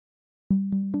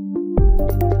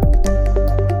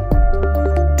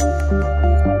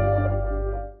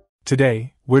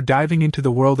Today, we're diving into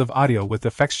the world of audio with the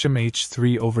PHXCHAM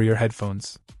H3 over-ear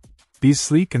headphones. These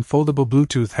sleek and foldable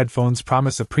Bluetooth headphones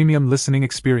promise a premium listening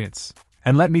experience.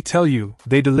 And let me tell you,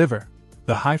 they deliver.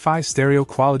 The hi-fi stereo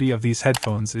quality of these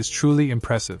headphones is truly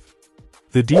impressive.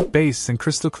 The deep bass and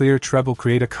crystal clear treble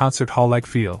create a concert hall-like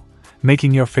feel,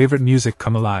 making your favorite music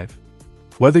come alive.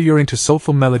 Whether you're into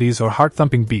soulful melodies or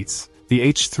heart-thumping beats, the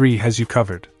H3 has you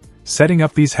covered. Setting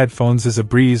up these headphones is a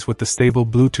breeze with the stable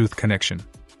Bluetooth connection.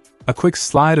 A quick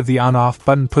slide of the on-off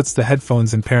button puts the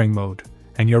headphones in pairing mode,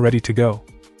 and you're ready to go.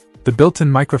 The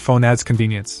built-in microphone adds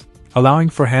convenience, allowing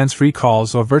for hands-free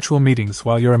calls or virtual meetings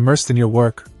while you're immersed in your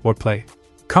work or play.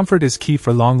 Comfort is key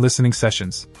for long listening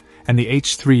sessions, and the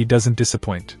H3 doesn't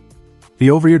disappoint. The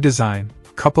over-ear design,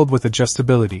 coupled with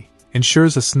adjustability,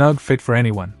 ensures a snug fit for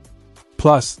anyone.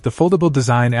 Plus, the foldable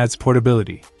design adds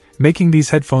portability, making these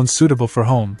headphones suitable for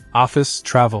home, office,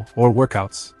 travel, or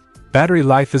workouts. Battery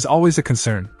life is always a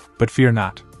concern, but fear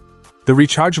not. The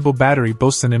rechargeable battery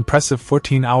boasts an impressive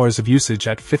 14 hours of usage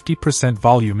at 50%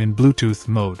 volume in Bluetooth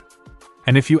mode.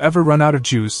 And if you ever run out of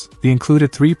juice, the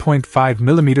included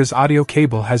 3.5mm audio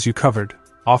cable has you covered,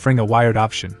 offering a wired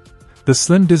option. The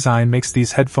slim design makes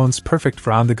these headphones perfect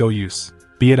for on-the-go use,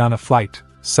 be it on a flight,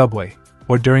 subway,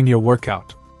 or during your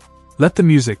workout. Let the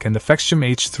music and the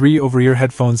PHXCHAM H3 over-ear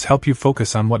headphones help you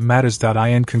focus on what matters.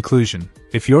 In conclusion,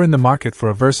 if you're in the market for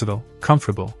a versatile,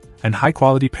 comfortable, and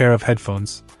high-quality pair of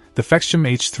headphones, the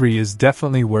PHXCHAM H3 is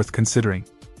definitely worth considering.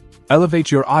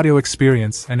 Elevate your audio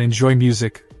experience and enjoy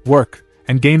music, work,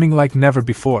 and gaming like never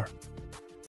before.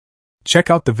 Check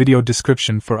out the video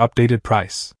description for updated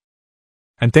price.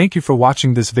 And thank you for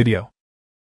watching this video.